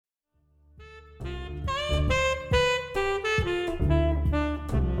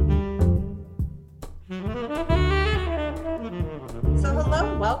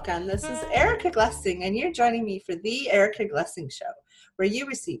welcome. This is Erica Glessing, and you're joining me for the Erica Glessing Show, where you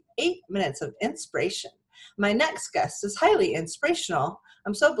receive 8 minutes of inspiration. My next guest is highly inspirational.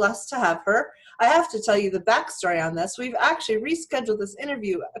 I'm so blessed to have her. I have to tell you the backstory on this. We've actually rescheduled this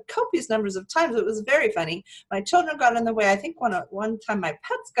interview copious numbers of times. It was very funny. My children got in the way. I think one time my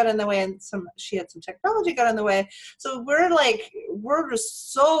pets got in the way, and she had some technology got in the way. So we're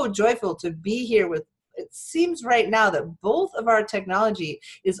just so joyful to be here with. It seems right now that both of our technology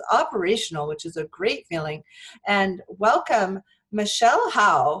is operational, which is a great feeling. And welcome, Michelle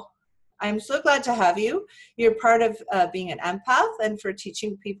Howe. I'm so glad to have you. You're part of being an empath and for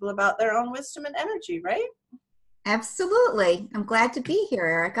teaching people about their own wisdom and energy, right? Absolutely. I'm glad to be here,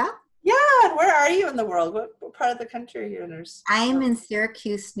 Erica. Yeah. And where are you in the world? What part of the country are you in? I am in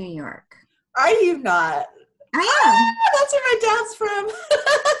Syracuse, New York. Are you not? I am. That's where my dad's from.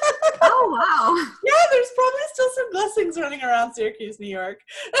 Oh, wow. Yeah, there's probably still some blessings running around Syracuse, New York,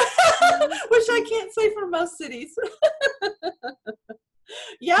 which I can't say for most cities.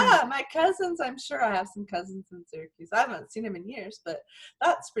 Yeah, my cousins, I'm sure I have some cousins in Syracuse. I haven't seen them in years, but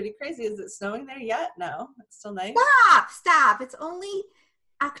that's pretty crazy. Is it snowing there yet? No, it's still nice. Stop. It's only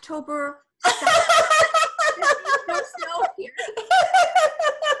October 2nd. There's no snow here.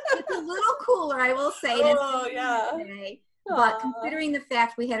 It's a little cooler, I will say. Oh, yeah. Today. But considering the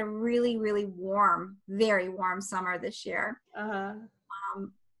fact we had a really, really warm, very warm summer this year,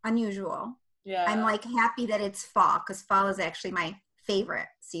 unusual. Yeah. I'm happy that it's fall, because fall is actually my favorite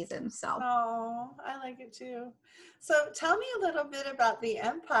season. So. Oh, I like it too. So tell me a little bit about the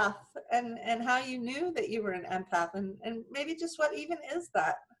empath and how you knew that you were an empath and maybe just what even is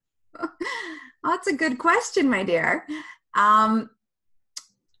that? Well, that's a good question, my dear.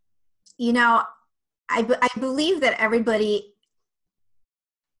 I believe that everybody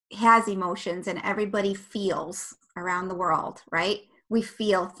has emotions and everybody feels around the world, right? We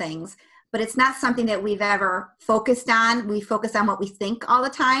feel things, but it's not something that we've ever focused on. We focus on what we think all the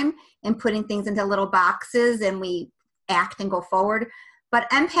time and putting things into little boxes, and we act and go forward. But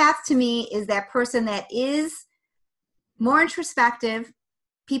empath to me is that person that is more introspective.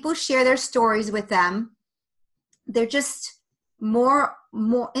 People share their stories with them. They're just more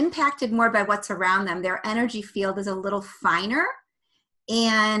impacted more by what's around them. Their energy field is a little finer,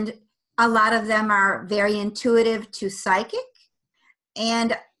 and a lot of them are very intuitive to psychic.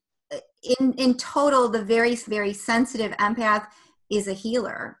 And in total, the very, very sensitive empath is a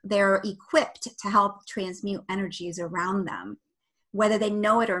healer. They're equipped to help transmute energies around them, whether they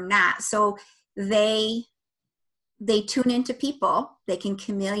know it or not. So they tune into people. They can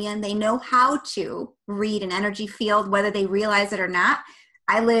chameleon. They know how to read an energy field, whether they realize it or not.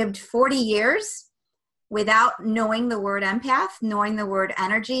 I lived 40 years without knowing the word empath, knowing the word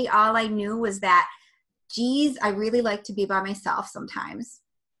energy. All I knew was that, geez, I really like to be by myself sometimes.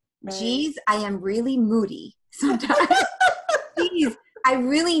 Right. Geez, I am really moody sometimes. Geez, I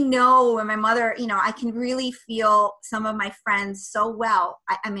really know when my mother, I can really feel some of my friends so well.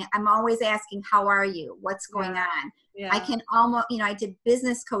 I mean, I'm always asking, how are you? What's going on? Yeah. I can almost, I did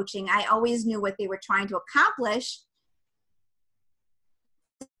business coaching. I always knew what they were trying to accomplish.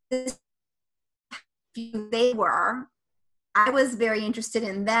 They were, I was very interested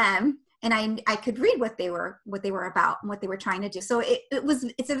in them, and I could read what they were about and what they were trying to do. So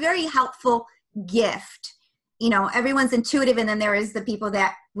it's a very helpful gift. Everyone's intuitive, and then there is the people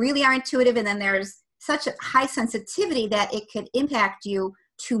that really are intuitive, and then there's such a high sensitivity that it could impact you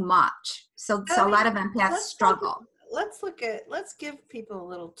too much. So a lot of empaths struggle. Let's give people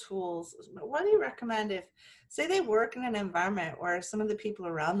little tools. What do you recommend if, say, they work in an environment where some of the people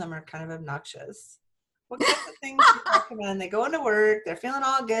around them are kind of obnoxious? What kinds of things do you recommend? They go into work, they're feeling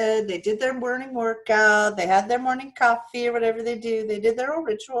all good, they did their morning workout, they had their morning coffee or whatever they do, they did their own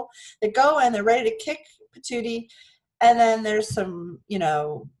ritual, they go in, they're ready to kick patootie, and then there's some,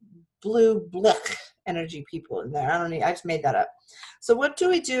 blue blick energy people in there. I just made that up. So what do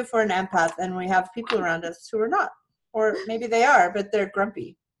we do for an empath and we have people around us who are not? Or maybe they are, but they're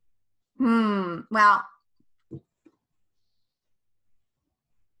grumpy. Well,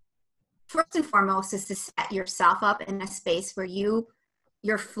 first and foremost is to set yourself up in a space where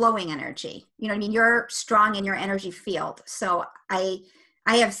you're flowing energy. You know what I mean? You're strong in your energy field. So I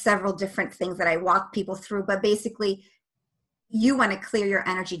have several different things that I walk people through, but basically you want to clear your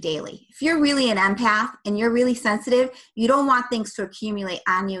energy daily. If you're really an empath and you're really sensitive, you don't want things to accumulate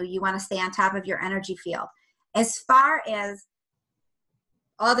on you. You want to stay on top of your energy field. As far as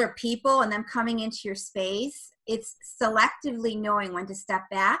other people and them coming into your space, it's selectively knowing when to step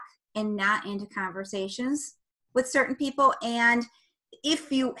back and not into conversations with certain people, and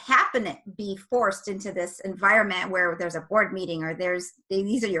if you happen to be forced into this environment where there's a board meeting or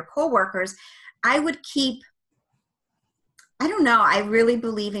these are your coworkers, I would keep, I don't know, I really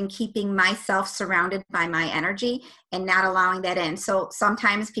believe in keeping myself surrounded by my energy and not allowing that in. So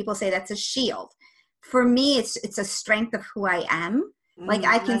sometimes people say that's a shield. For me, it's a strength of who I am. Like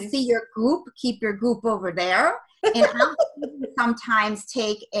I can see your group, keep your group over there. And I'll sometimes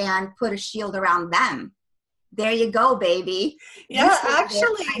take and put a shield around them. There you go, baby. Yeah,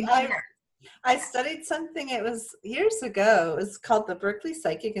 actually, I studied something, it was years ago. It was called the Berkeley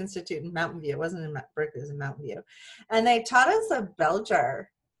Psychic Institute in Mountain View. It wasn't in Berkeley, it was in Mountain View. And they taught us a bell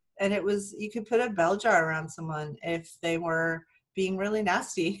jar. And it was, you could put a bell jar around someone if they were being really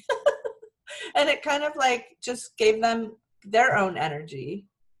nasty. And it kind of like just gave them their own energy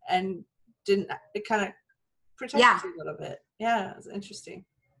and it kind of protected you a little bit. Yeah, it was interesting.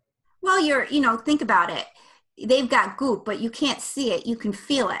 Well, think about it. They've got goop, but you can't see it. You can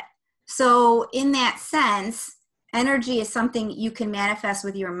feel it. So in that sense, energy is something you can manifest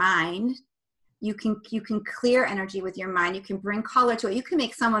with your mind. You can clear energy with your mind. You can bring color to it. You can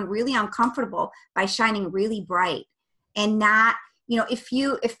make someone really uncomfortable by shining really bright and not,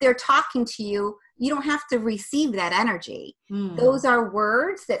 if they're talking to you, you don't have to receive that energy. Those are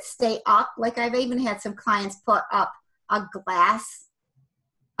words that stay up. Like I've even had some clients put up a glass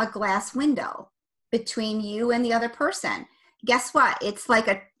window between you and the other person. Guess what? It's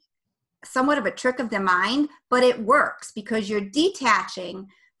like somewhat of a trick of the mind, but it works because you're detaching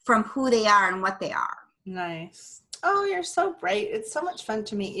from who they are and what they are. Nice. Oh, you're so bright. It's so much fun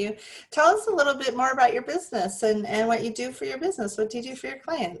to meet you. Tell us a little bit more about your business and what you do for your business. What do you do for your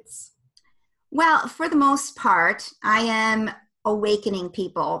clients? Well, for the most part, I am awakening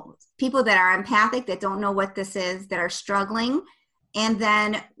people that are empathic, that don't know what this is, that are struggling. And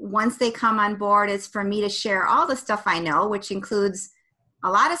then once they come on board, it's for me to share all the stuff I know, which includes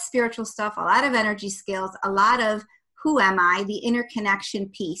a lot of spiritual stuff, a lot of energy skills, a lot of who am I, the interconnection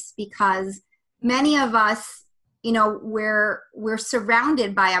piece, because many of us, we're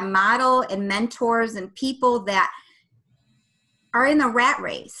surrounded by a model and mentors and people that are in the rat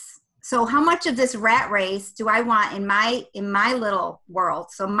race. So how much of this rat race do I want in my little world?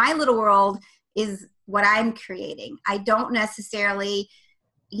 So my little world is what I'm creating. I don't necessarily,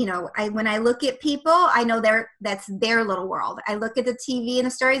 when I look at people, I know that's their little world. I look at the TV and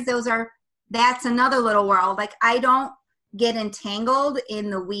the stories, that's another little world. Like I don't get entangled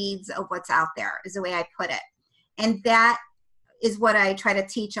in the weeds of what's out there, is the way I put it. And that is what I try to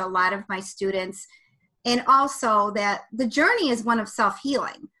teach a lot of my students. And also that the journey is one of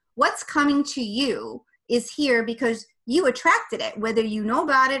self-healing. What's coming to you is here because you attracted it, whether you know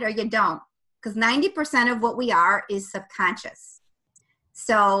about it or you don't. Because 90% of what we are is subconscious.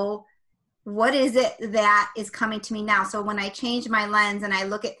 So what is it that is coming to me now? So when I change my lens and I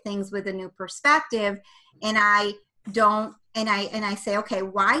look at things with a new perspective and I say, okay,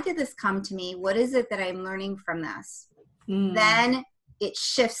 why did this come to me? What is it that I'm learning from this? Then it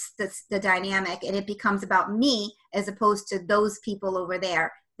shifts the dynamic and it becomes about me as opposed to those people over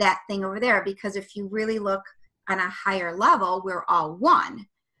there, that thing over there. Because if you really look on a higher level, we're all one.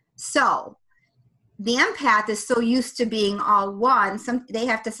 So the empath is so used to being all one, they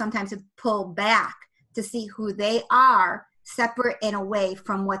have to sometimes pull back to see who they are, separate and away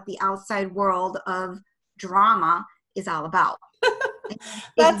from what the outside world of drama is all about.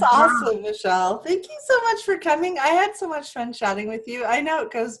 That's awesome, Michelle. Thank you so much for coming. I had so much fun chatting with you. I know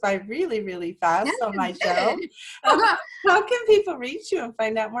it goes by really, really fast on my show. How can people reach you and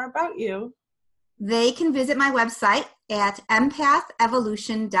find out more about you? They can visit my website at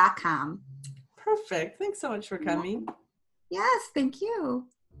empathevolution.com. Perfect. Thanks so much for coming. Yes, thank you.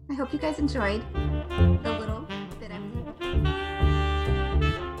 I hope you guys enjoyed.